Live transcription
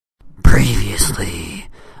Previously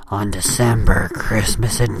on December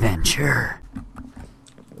Christmas Adventure.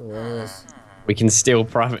 Yes. We can steal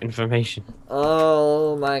private information.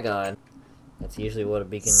 Oh my god. That's usually what a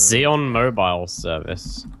beacon... Xeon mobile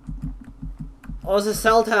service. Oh, it's a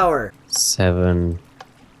cell tower! 7,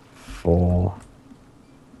 4...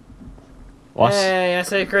 What? Hey, I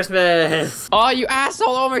say Christmas! Oh, you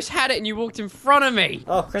asshole! I almost had it and you walked in front of me!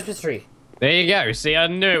 Oh, Christmas tree. There you go. See, I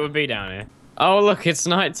knew it would be down here. Oh, look, it's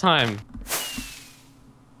night time.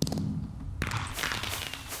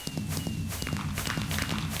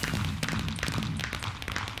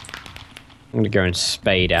 I'm gonna go and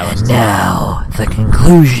spade Alice. Now, the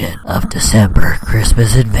conclusion of December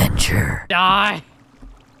Christmas Adventure. Die!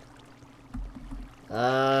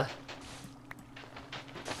 I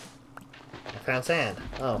found sand.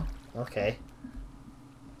 Oh, okay.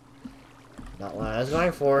 Not what I was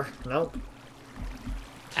going for. Nope.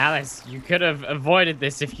 Alice, you could have avoided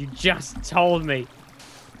this if you just told me.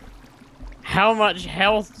 How much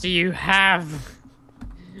health do you have?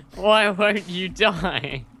 Why won't you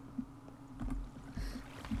die?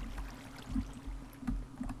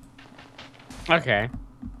 Okay.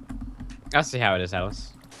 I see how it is,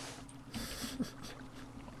 Alice.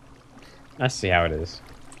 I see how it is.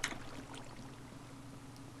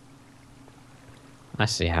 I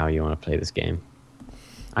see how you want to play this game.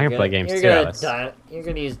 I can play games too, Alice. You're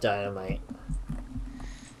gonna use dynamite.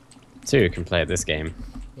 Two can play at this game.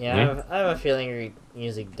 Yeah, I have a feeling you're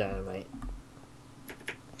using dynamite.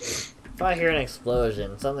 If I hear an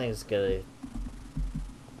explosion, something's gonna...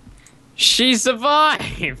 She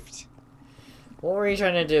survived! What were you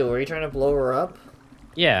trying to do? Were you trying to blow her up?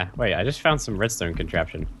 Yeah, wait, I just found some redstone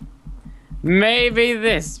contraption. Maybe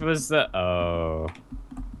this was the... Oh.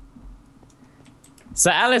 So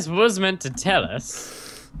Alice was meant to tell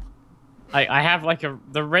us. I have like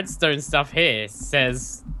the redstone stuff here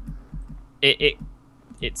says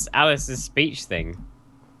it's Alice's speech thing.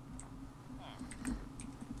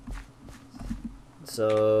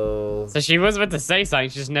 So she was meant to say something,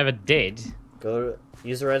 she just never did. go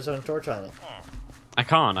use the redstone torch on it. I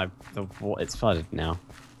can't. It's flooded now.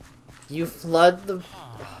 You flood the...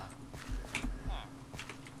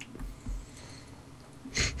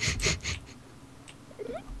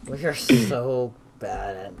 We are so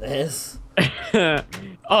bad at this. Oh,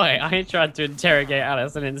 I tried to interrogate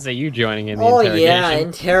Alice. I didn't see you joining in the Oh interrogation. yeah,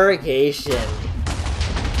 interrogation.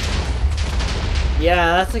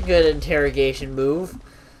 Yeah, that's a good interrogation move.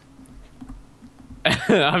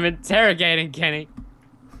 I'm interrogating Kenny.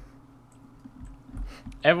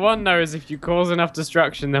 Everyone knows if you cause enough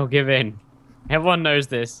destruction, they'll give in. Everyone knows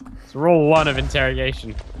this. It's rule 1 of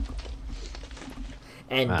interrogation.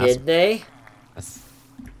 And did they?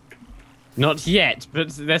 Not yet, but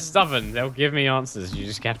they're stubborn. They'll give me answers. You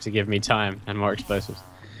just have to give me time and more explosives.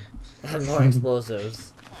 And more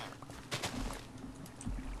explosives.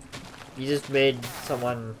 You just made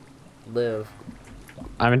someone live.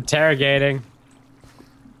 I'm interrogating.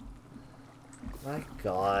 My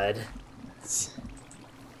god. This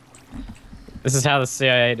is how the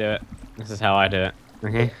CIA do it. This is how I do it.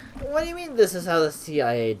 Okay. What do you mean this is how the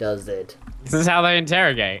CIA does it? This is how they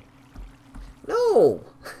interrogate. No!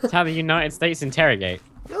 It's how the United States interrogate.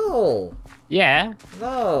 No! Yeah.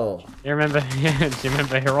 No! You remember? Do you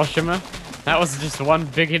remember Hiroshima? That was just one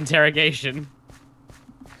big interrogation.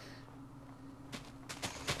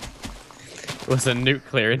 It was a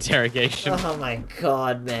nuclear interrogation. Oh my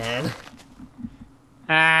god, man.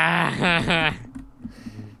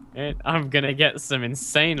 I'm gonna get some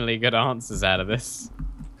insanely good answers out of this.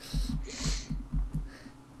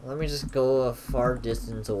 Let me just go a far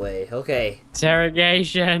distance away. Okay.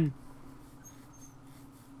 Interrogation.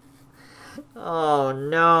 Oh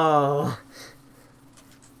no.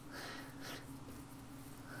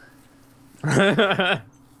 This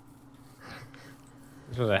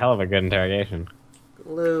was a hell of a good interrogation.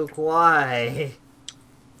 Luke, why?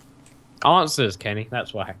 Answers, Kenny.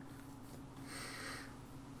 That's why.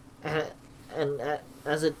 And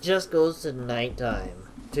as it just goes to nighttime,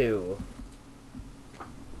 too.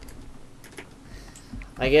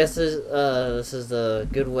 I guess this is a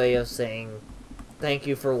good way of saying thank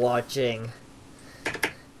you for watching.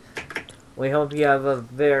 We hope you have a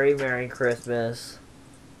very Merry Christmas.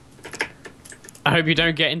 I hope you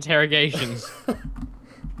don't get interrogations.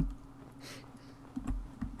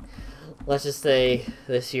 Let's just say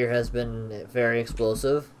this year has been very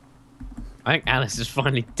explosive. I think Alice is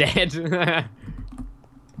finally dead.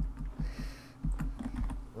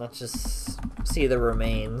 Let's just see the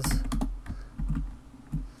remains.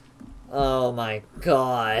 Oh my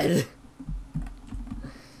god.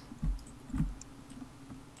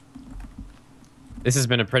 This has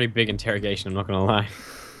been a pretty big interrogation, I'm not gonna lie.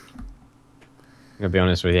 I'm gonna be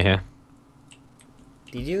honest with you here.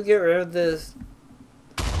 Did you get rid of this?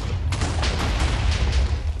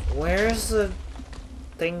 Where's the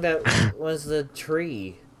thing that was the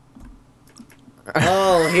tree?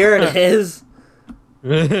 Oh, here it is.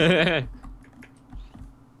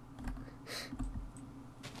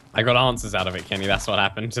 I got answers out of it, Kenny. That's what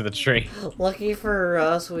happened to the tree. Lucky for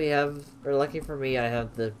us, we have, or lucky for me, I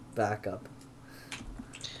have the backup.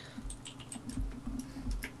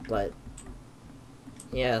 But,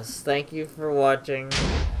 yes, thank you for watching.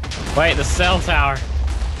 Wait, the cell tower.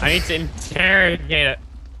 I need to interrogate it.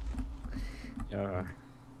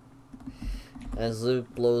 As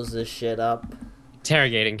Luke blows this shit up.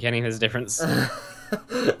 Interrogating, Kenny, there's a difference.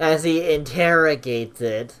 As he interrogates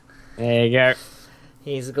it. There you go.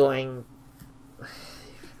 He's going...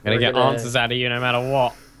 Gonna get answers out of you no matter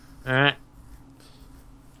what. Alright.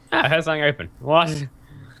 Ah, I heard something open. What?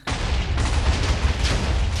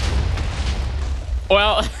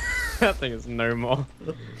 Well, that thing is no more.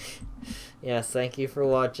 Yes, thank you for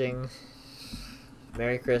watching.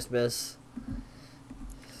 Merry Christmas.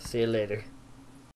 See you later.